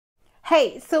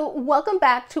Hey, so welcome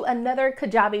back to another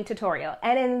Kajabi tutorial.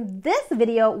 And in this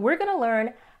video, we're going to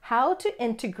learn how to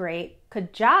integrate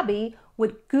Kajabi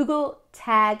with Google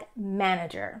Tag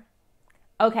Manager.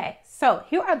 Okay, so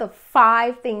here are the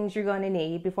 5 things you're going to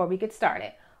need before we get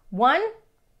started. 1,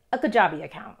 a Kajabi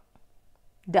account.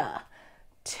 Duh.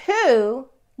 2,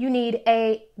 you need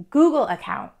a Google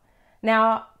account.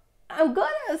 Now, I'm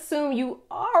going to assume you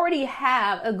already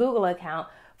have a Google account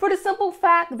for the simple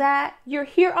fact that you're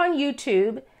here on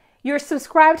YouTube, you're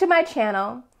subscribed to my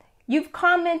channel, you've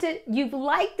commented, you've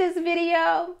liked this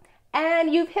video,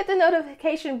 and you've hit the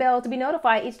notification bell to be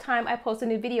notified each time I post a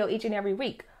new video each and every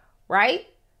week, right?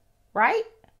 Right?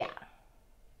 Yeah.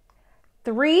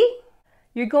 3,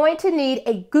 you're going to need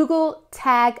a Google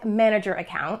Tag Manager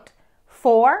account.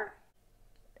 4,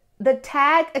 the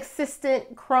Tag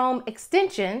Assistant Chrome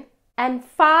extension. And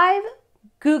 5,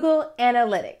 Google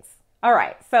Analytics. All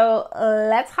right, so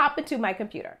let's hop into my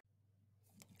computer.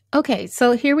 Okay,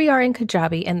 so here we are in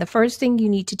Kajabi, and the first thing you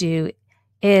need to do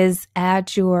is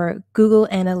add your Google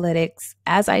Analytics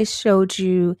as I showed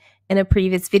you in a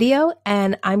previous video,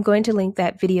 and I'm going to link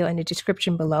that video in the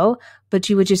description below,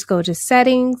 but you would just go to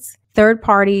Settings, Third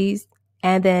Parties,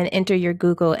 and then enter your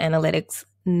Google Analytics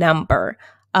number.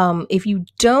 If you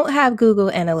don't have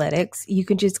Google Analytics, you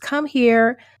can just come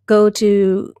here, go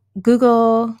to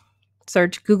Google,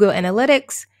 search Google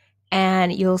Analytics,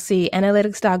 and you'll see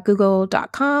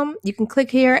analytics.google.com. You can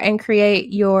click here and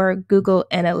create your Google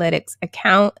Analytics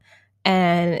account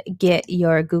and get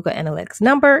your Google Analytics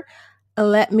number.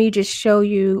 Let me just show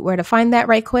you where to find that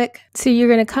right quick. So you're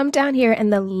going to come down here in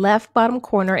the left bottom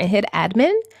corner and hit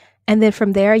admin. And then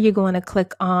from there, you're going to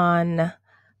click on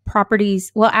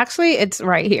properties. Well, actually, it's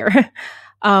right here.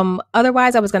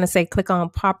 Otherwise, I was going to say click on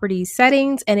property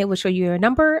settings and it will show you your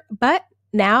number, but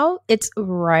now it's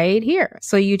right here.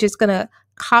 So you're just going to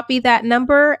copy that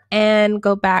number and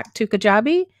go back to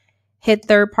Kajabi, hit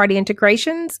third-party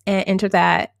integrations and enter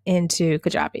that into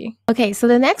Kajabi. Okay, so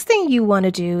the next thing you want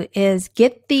to do is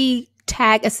get the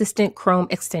Tag Assistant Chrome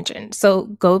extension. So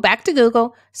go back to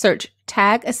Google, search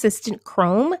Tag Assistant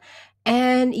Chrome,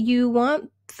 and you want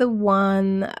the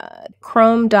one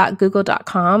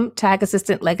chrome.google.com, Tag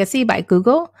Assistant Legacy by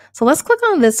Google. So let's click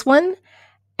on this one,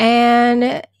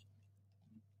 and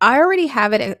I already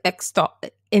have it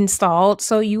installed.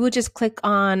 So you would just click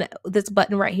on this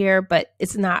button right here, but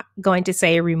it's not going to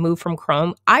say remove from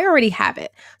Chrome. I already have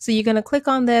it. So you're going to click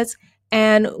on this,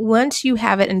 and once you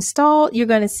have it installed, you're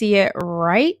going to see it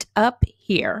right up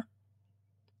here.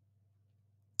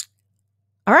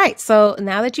 All right, so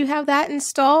now that you have that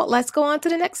installed, let's go on to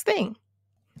the next thing.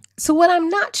 So what I'm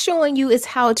not showing you is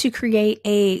how to create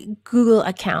a Google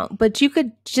account, but you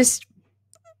could just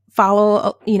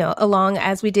follow, along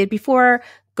as we did before.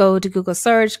 Go to Google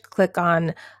search, click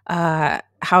on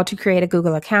how to create a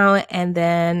Google account, and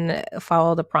then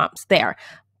follow the prompts there.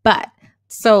 But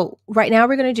so right now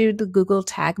we're going to do the Google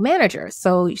Tag Manager.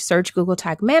 So you search Google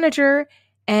Tag Manager,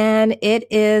 and it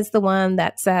is the one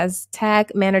that says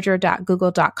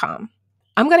tagmanager.google.com.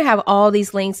 I'm going to have all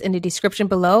these links in the description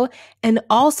below. And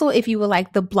also, if you would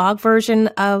like the blog version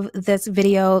of this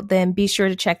video, then be sure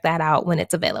to check that out when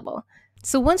it's available.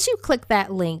 So once you click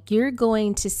that link, you're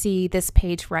going to see this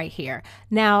page right here.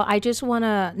 Now, I just want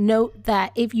to note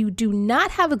that if you do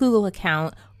not have a Google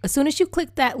account, as soon as you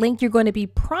click that link, you're going to be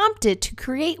prompted to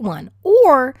create one.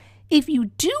 Or if you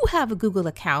do have a Google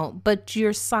account, but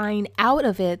you're signed out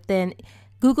of it, then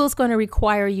Google's going to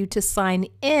require you to sign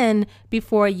in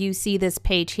before you see this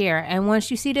page here. And once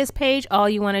you see this page, all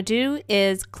you want to do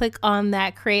is click on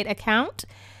that create account.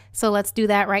 So let's do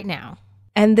that right now.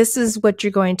 And this is what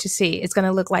you're going to see. It's going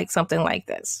to look like something like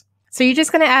this. So you're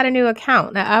just going to add a new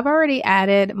account. Now, I've already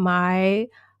added my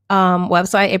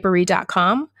website,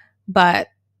 Aprille.com, but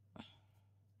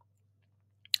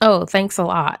oh, thanks a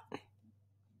lot.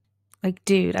 Like,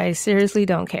 dude, I seriously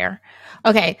don't care.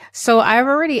 Okay, so I've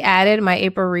already added my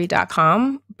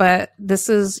Aprille.com, but this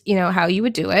is, how you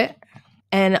would do it.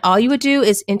 And all you would do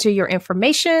is enter your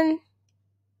information.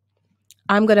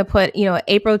 I'm going to put,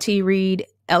 Aprille T. Reed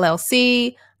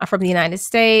LLC. I'm from the United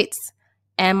States.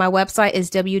 And my website is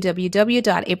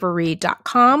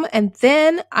www.aprilreed.com. And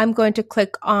then I'm going to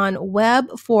click on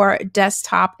web for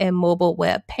desktop and mobile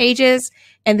web pages.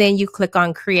 And then you click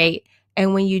on create.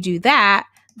 And when you do that,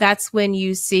 that's when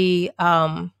you see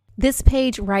this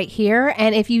page right here.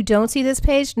 And if you don't see this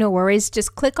page, no worries.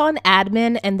 Just click on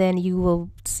admin and then you will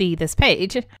see this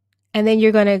page. And then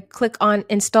you're going to click on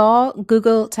install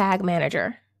Google Tag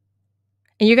Manager.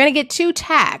 And you're going to get 2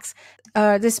 tags.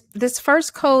 This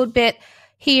first code bit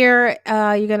here,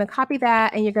 you're going to copy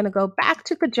that and you're going to go back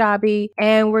to Kajabi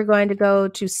and we're going to go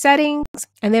to settings.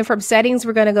 And then from settings,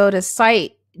 we're going to go to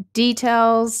site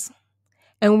details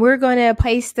and we're going to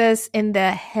paste this in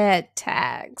the head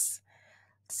tags.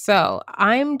 So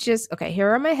okay, here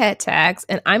are my head tags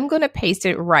and I'm going to paste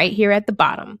it right here at the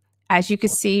bottom. As you can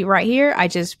see right here, I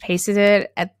just pasted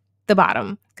it at the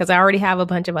bottom because I already have a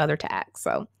bunch of other tags.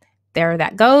 So there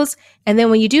that goes. And then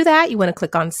when you do that, you want to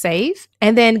click on save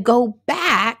and then go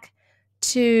back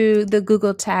to the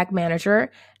Google Tag Manager.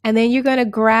 And then you're going to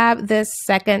grab this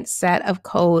second set of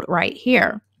code right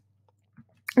here.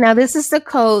 Now, this is the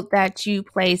code that you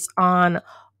place on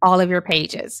all of your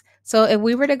pages. So if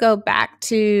we were to go back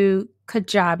to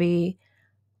Kajabi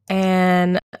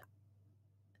and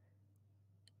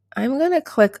I'm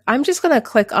just going to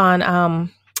click on,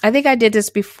 I think I did this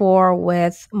before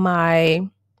with my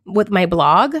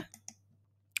blog.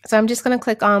 So I'm just going to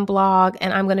click on blog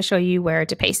and I'm going to show you where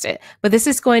to paste it. But this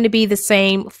is going to be the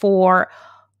same for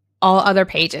all other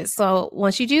pages. So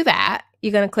once you do that,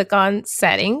 you're going to click on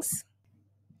settings.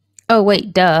 Oh,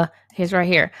 wait, duh. Here's right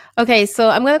here. Okay, so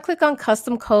I'm going to click on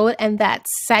custom code and that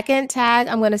second tag,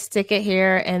 I'm going to stick it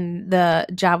here in the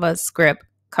JavaScript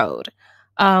code.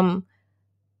 Kajabi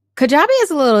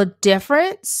is a little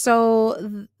different.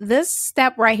 So this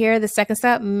step right here, the second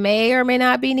step may or may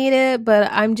not be needed, but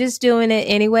I'm just doing it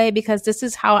anyway because this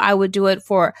is how I would do it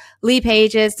for lead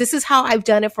pages. This is how I've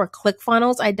done it for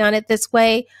ClickFunnels. I've done it this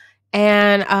way.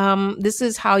 And this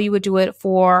is how you would do it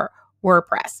for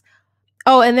WordPress.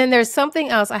 Oh, and then there's something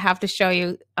else I have to show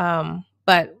you,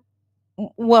 but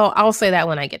well, I'll say that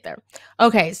when I get there.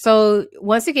 Okay, so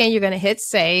once again, you're going to hit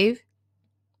save,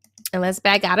 and let's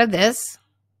back out of this.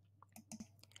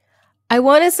 I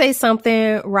want to say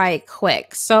something right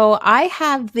quick. So I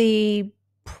have the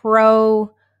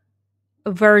pro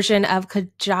version of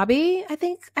Kajabi, I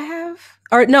think I have,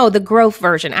 or no, the growth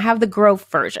version. I have the growth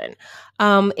version.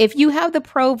 If you have the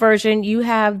pro version, you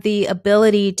have the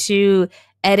ability to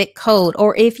edit code,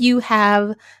 or if you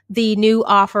have the new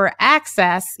offer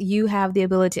access, you have the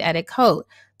ability to edit code.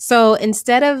 So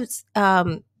instead of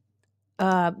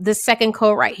the second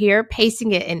code right here,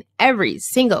 pasting it in every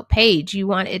single page you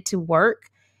want it to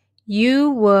work, you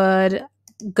would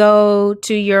go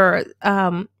to your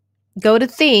go to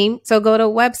theme. So go to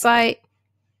website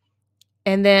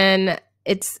and then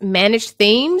it's manage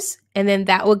themes, and then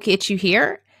that will get you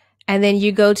here. And then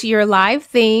you go to your live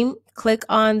theme, click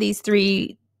on these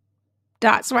three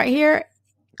dots right here,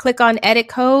 click on edit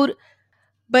code.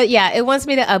 But yeah, it wants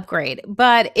me to upgrade.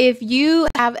 But if you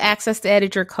have access to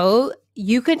edit your code,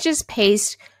 you can just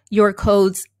paste your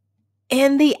codes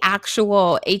in the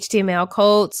actual HTML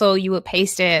code. So you would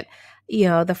paste it,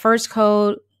 the first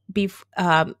code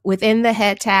within the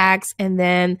head tags, and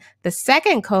then the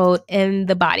second code in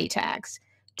the body tags.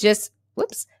 Just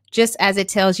as it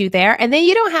tells you there. And then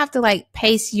you don't have to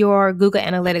paste your Google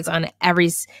Analytics on every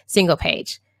single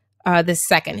page. The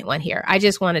second one here. I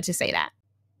just wanted to say that.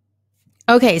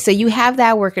 Okay, so you have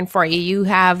that working for you. You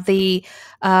have the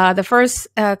first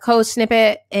code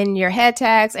snippet in your head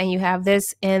tags, and you have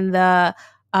this in the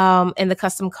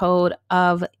custom code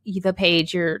of the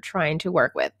page you're trying to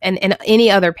work with, and any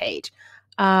other page.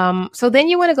 So then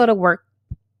you want to go to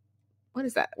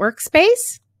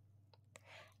workspace,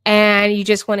 and you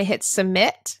just want to hit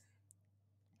submit,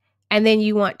 and then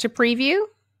you want to preview.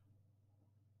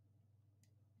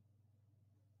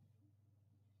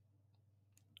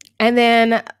 And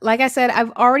then, like I said,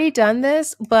 I've already done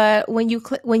this, but when you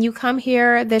come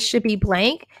here, this should be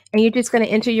blank, and you're just going to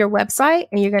enter your website,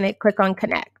 and you're going to click on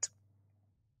connect.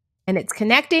 And it's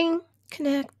connected.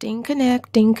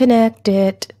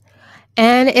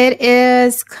 And it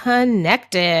is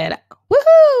connected.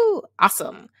 Woohoo!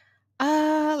 Awesome.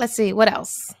 Let's see, what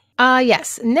else?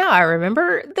 Yes, now I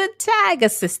remember the tag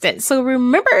assistant. So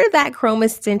remember that Chrome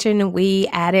extension we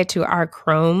added to our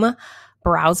Chrome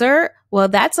browser? Well,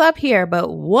 that's up here, but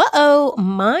whoa,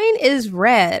 mine is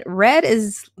red. Red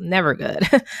is never good.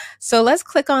 So let's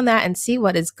click on that and see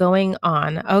what is going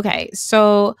on. Okay,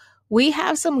 so we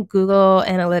have some Google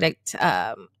Analytics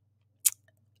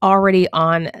already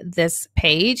on this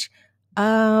page,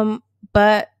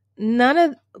 but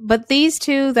these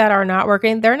two that are not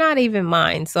working, they're not even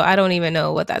mine. So I don't even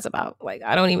know what that's about.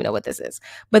 I don't even know what this is,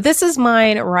 but this is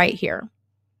mine right here.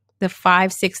 The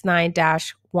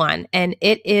 569-1, and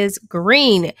it is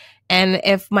green. And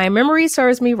if my memory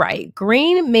serves me right,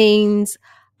 green means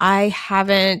I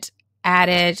haven't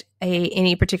added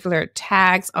any particular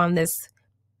tags on this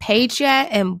page yet,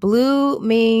 and blue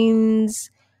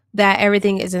means that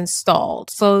everything is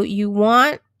installed. So you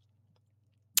want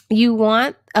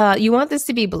this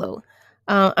to be blue.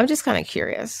 I'm just kind of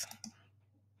curious.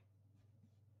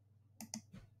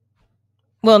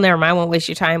 Well, never mind. I won't waste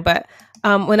your time. But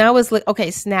when I was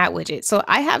okay, Snap Widget. So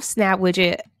I have Snap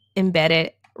Widget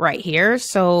embedded right here.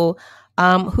 So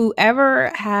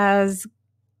whoever has,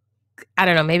 I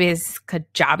don't know, maybe it's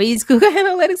Kajabi's Google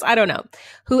Analytics. I don't know.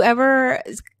 Whoever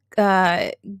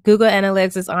Google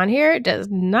Analytics is on here does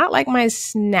not like my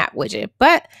Snap Widget,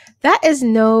 but that is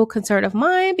no concern of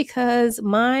mine because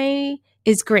mine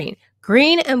is green.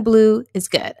 Green and blue is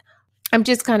good. I'm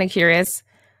just kind of curious.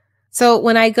 So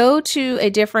when I go to a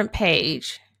different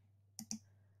page,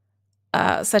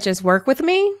 such as Work With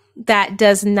Me, that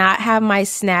does not have my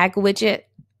Snag widget,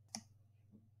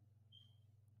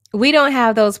 we don't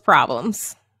have those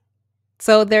problems.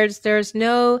 So there's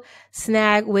no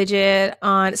Snag widget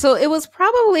on. So it was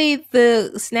probably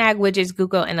the Snag widget's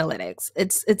Google Analytics.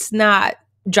 It's not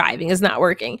driving, it's not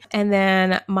working. And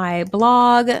then my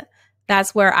blog,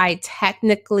 that's where I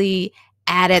technically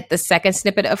added the second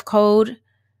snippet of code.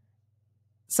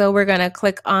 So we're going to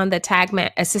click on the Tag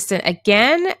Assistant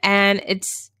again, and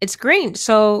it's green.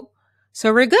 So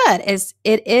we're good.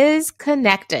 It is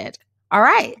connected. All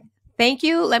right. Thank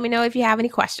you. Let me know if you have any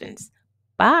questions.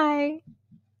 Bye.